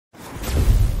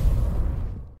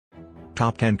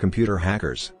Top 10 Computer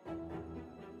Hackers.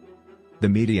 The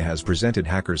media has presented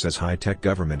hackers as high-tech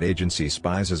government agency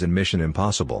spies as in Mission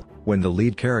Impossible, when the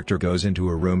lead character goes into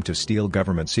a room to steal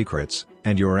government secrets,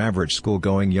 and your average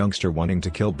school-going youngster wanting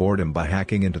to kill boredom by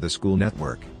hacking into the school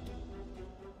network.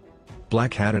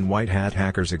 Black hat and white hat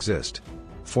hackers exist.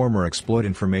 Former exploit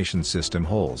information system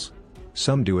holes.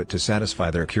 Some do it to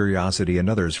satisfy their curiosity and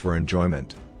others for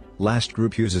enjoyment. Last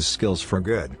group uses skills for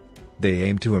good. They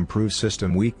aim to improve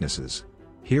system weaknesses.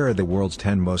 Here are the world's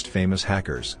 10 most famous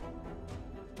hackers.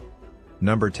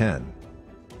 Number 10.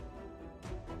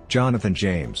 Jonathan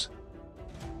James.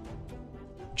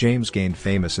 James gained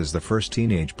famous as the first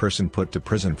teenage person put to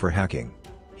prison for hacking.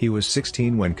 He was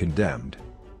 16 when condemned.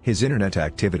 His internet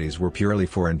activities were purely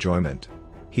for enjoyment.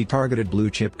 He targeted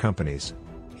blue-chip companies.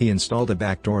 He installed a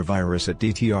backdoor virus at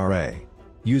DTRA.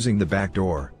 Using the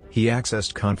backdoor, he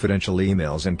accessed confidential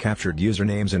emails and captured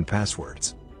usernames and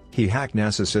passwords. He hacked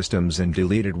NASA systems and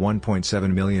deleted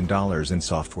 $1.7 million in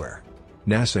software.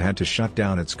 NASA had to shut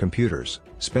down its computers,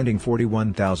 spending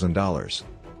 $41,000.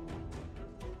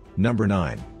 Number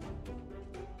 9.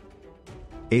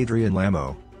 Adrian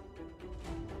Lamo.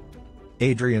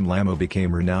 Adrian Lamo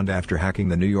became renowned after hacking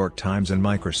the New York Times and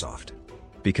Microsoft.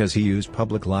 Because he used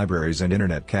public libraries and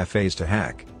internet cafes to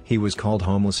hack, he was called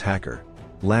Homeless Hacker.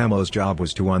 Lamo's job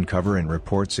was to uncover and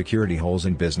report security holes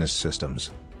in business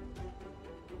systems.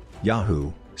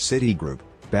 Yahoo, Citigroup,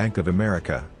 Bank of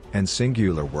America, and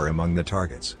Singular were among the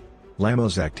targets.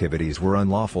 Lamo's activities were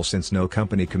unlawful since no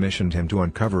company commissioned him to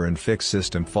uncover and fix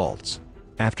system faults.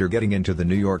 After getting into the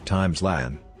New York Times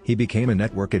LAN, he became a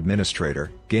network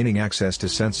administrator, gaining access to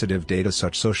sensitive data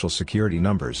such as social security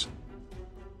numbers.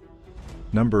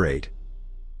 Number 8.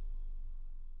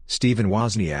 Steven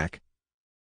Wozniak.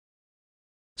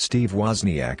 Steve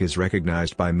Wozniak is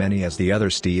recognized by many as the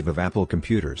other Steve of Apple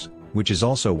Computers, which is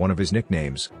also one of his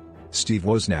nicknames. Steve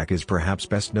Wozniak is perhaps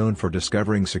best known for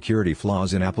discovering security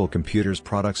flaws in Apple Computers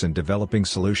products and developing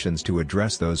solutions to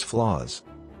address those flaws.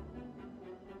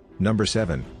 Number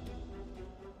 7.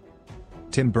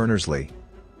 Tim Berners-Lee.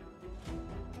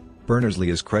 Berners-Lee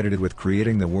is credited with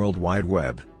creating the World Wide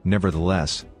Web.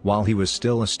 Nevertheless, while he was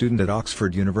still a student at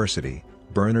Oxford University,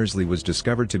 Berners-Lee was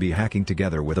discovered to be hacking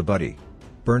together with a buddy.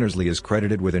 Berners-Lee is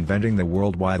credited with inventing the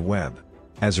World Wide Web.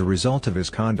 As a result of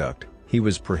his conduct, he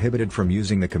was prohibited from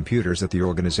using the computers at the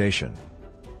organization.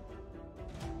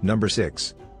 Number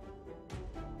 6.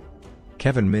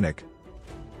 Kevin Mitnick.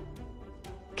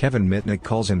 Kevin Mitnick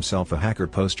calls himself a hacker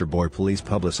poster boy. Police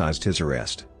publicized his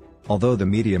arrest. Although the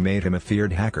media made him a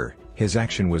feared hacker, his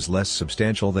action was less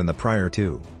substantial than the prior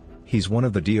two. He's one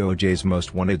of the DOJ's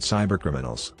most wanted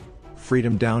cybercriminals.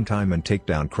 Freedom Downtime and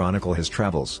Takedown chronicle his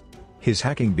travels. His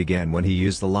hacking began when he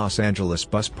used the Los Angeles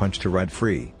bus punch to ride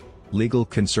free. Legal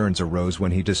concerns arose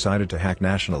when he decided to hack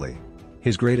nationally.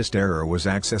 His greatest error was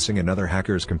accessing another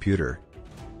hacker's computer.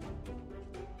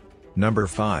 Number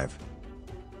 5.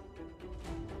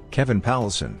 Kevin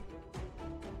Powelson.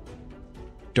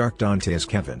 Dark Dante is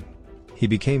Kevin. He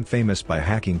became famous by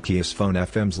hacking Kiss Phone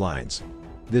FM's lines.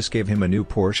 This gave him a new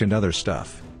Porsche and other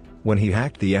stuff. When he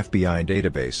hacked the FBI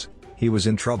database, he was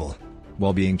in trouble.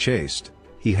 While being chased,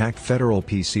 he hacked federal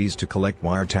PCs to collect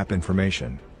wiretap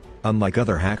information. Unlike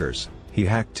other hackers, he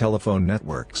hacked telephone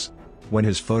networks. When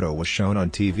his photo was shown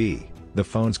on TV, the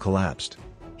phones collapsed.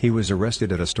 He was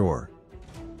arrested at a store.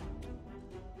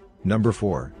 Number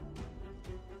 4.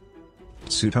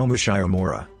 Tsutomu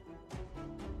Shimomura.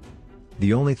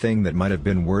 The only thing that might have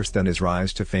been worse than his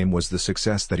rise to fame was the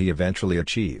success that he eventually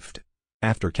achieved.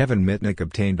 After Kevin Mitnick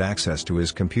obtained access to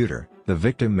his computer, the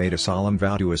victim made a solemn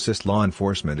vow to assist law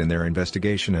enforcement in their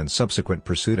investigation and subsequent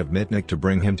pursuit of Mitnick to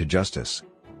bring him to justice.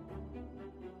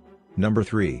 Number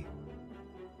 3.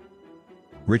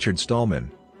 Richard Stallman.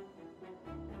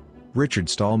 Richard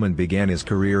Stallman began his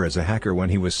career as a hacker when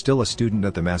he was still a student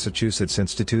at the Massachusetts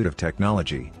Institute of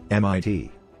Technology,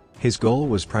 MIT. His goal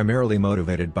was primarily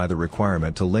motivated by the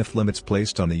requirement to lift limits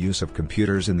placed on the use of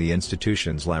computers in the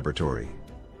institution's laboratory.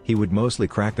 He would mostly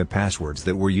crack the passwords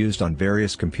that were used on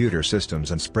various computer systems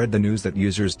and spread the news that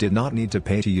users did not need to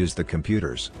pay to use the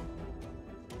computers.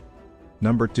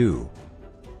 Number 2.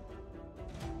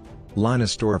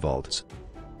 Linus Torvalds.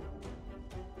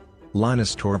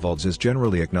 Linus Torvalds is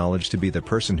generally acknowledged to be the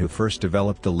person who first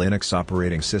developed the Linux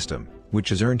operating system, which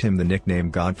has earned him the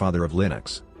nickname Godfather of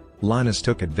Linux. Linus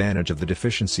took advantage of the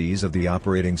deficiencies of the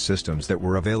operating systems that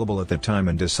were available at the time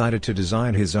and decided to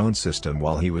design his own system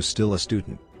while he was still a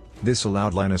student. This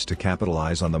allowed Linus to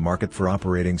capitalize on the market for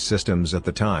operating systems at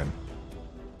the time.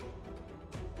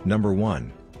 Number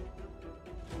 1.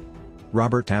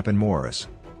 Robert Tappan Morris.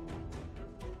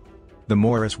 The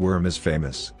Morris worm is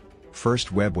famous.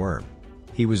 First web worm.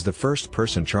 He was the first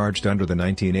person charged under the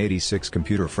 1986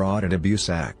 Computer Fraud and Abuse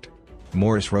Act.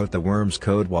 Morris wrote the worm's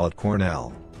code while at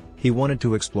Cornell. He wanted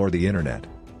to explore the internet.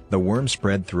 The worm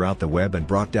spread throughout the web and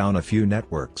brought down a few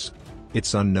networks.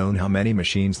 It's unknown how many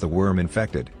machines the worm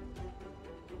infected.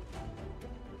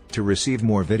 To receive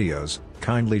more videos,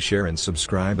 kindly share and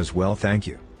subscribe as well. Thank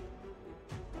you.